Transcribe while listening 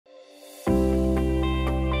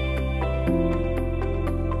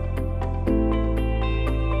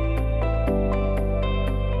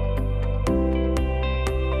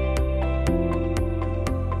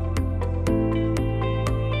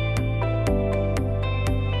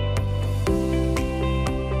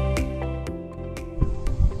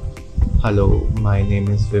Hello, my name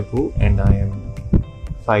is Vibhu and I am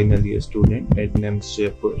final year student at NIMS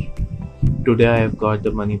Jaipur. Today I have got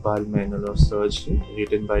the Manipal Manual of Surgery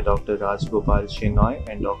written by Dr. Rajgopal Shenoy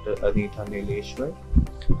and Dr. Anita Nileshwar,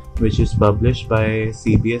 which is published by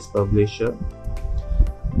CBS Publisher.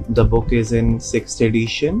 The book is in 6th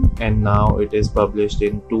edition and now it is published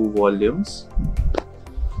in 2 volumes.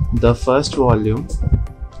 The first volume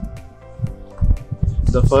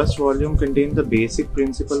contains the basic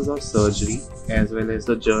principles of surgery as well as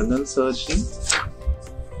the general surgery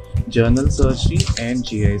and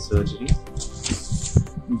GI surgery.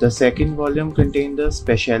 The second volume contains the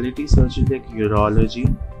specialty surgery like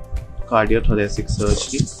urology, cardiothoracic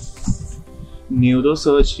surgery,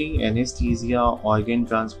 neurosurgery, anesthesia, organ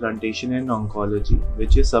transplantation and oncology,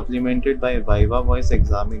 which is supplemented by Viva voice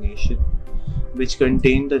examination, which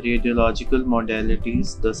contain the radiological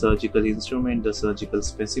modalities, the surgical instrument, the surgical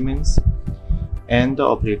specimens, and the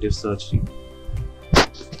operative surgery.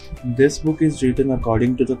 This book is written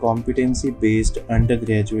according to the competency-based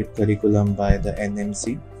undergraduate curriculum by the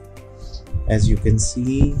NMC. As you can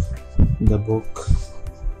see, the book,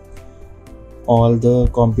 all the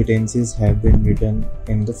competencies have been written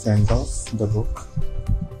in the front of the book.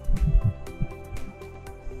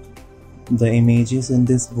 The images in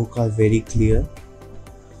this book are very clear.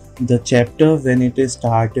 The chapter when it is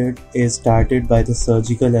started by the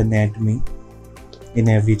surgical anatomy in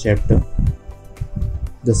every chapter.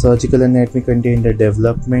 The surgical anatomy contains the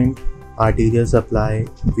development, arterial supply,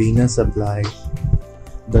 venous supply,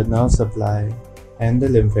 the nerve supply, and the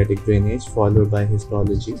lymphatic drainage, followed by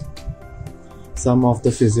histology. Some of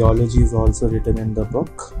the physiology is also written in the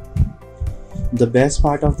book. The best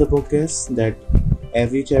part of the book is that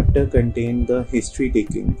every chapter contains the history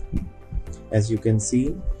taking. As you can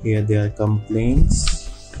see, here there are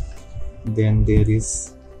complaints, then there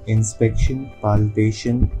is inspection,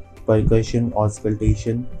 palpation, percussion,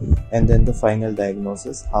 auscultation, and then the final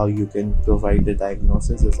diagnosis. How you can provide the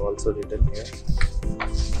diagnosis is also written here.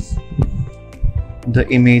 The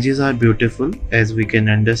images are beautiful as we can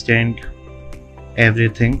understand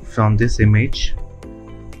everything from this image.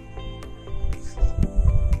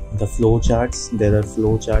 The flow charts, there are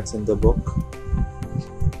flow charts in the book.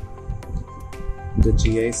 The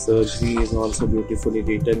GI surgery is also beautifully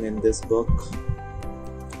written in this book.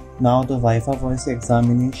 Now the Viva voice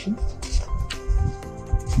examination.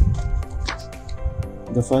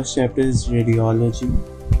 The first chapter is radiology,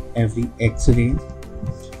 every x-ray.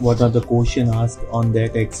 What are the questions asked on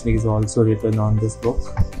that x-ray is also written on this book.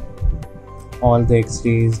 All the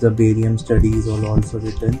x-rays, the barium studies are also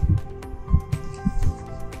written.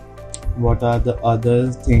 What are the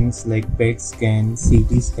other things like PET scan,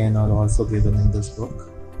 CT scan are also given in this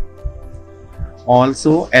book.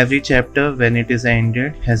 Also, every chapter when it is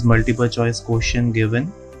ended has multiple choice question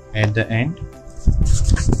given at the end.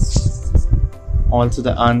 Also,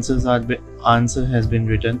 the answer has been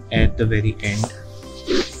written at the very end.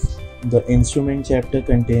 The instrument chapter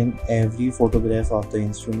contains every photograph of the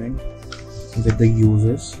instrument with the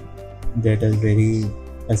uses that are very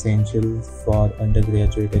essential for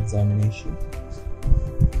undergraduate examination.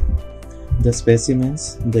 The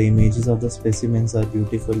specimens, the images of the specimens are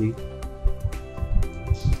beautifully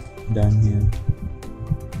done here.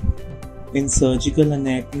 In surgical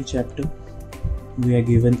anatomy chapter, we are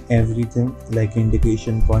given everything like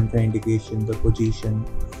indication, contraindication, the position,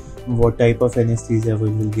 what type of anesthesia we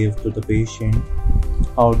will give to the patient,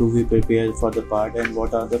 how do we prepare for the part, and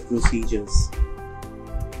what are the procedures,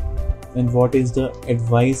 and what is the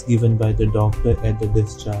advice given by the doctor at the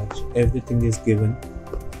discharge. Everything is given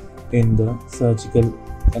in the surgical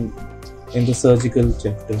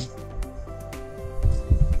chapter.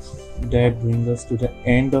 That brings us to the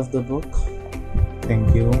end of the book.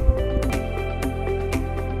 Thank you.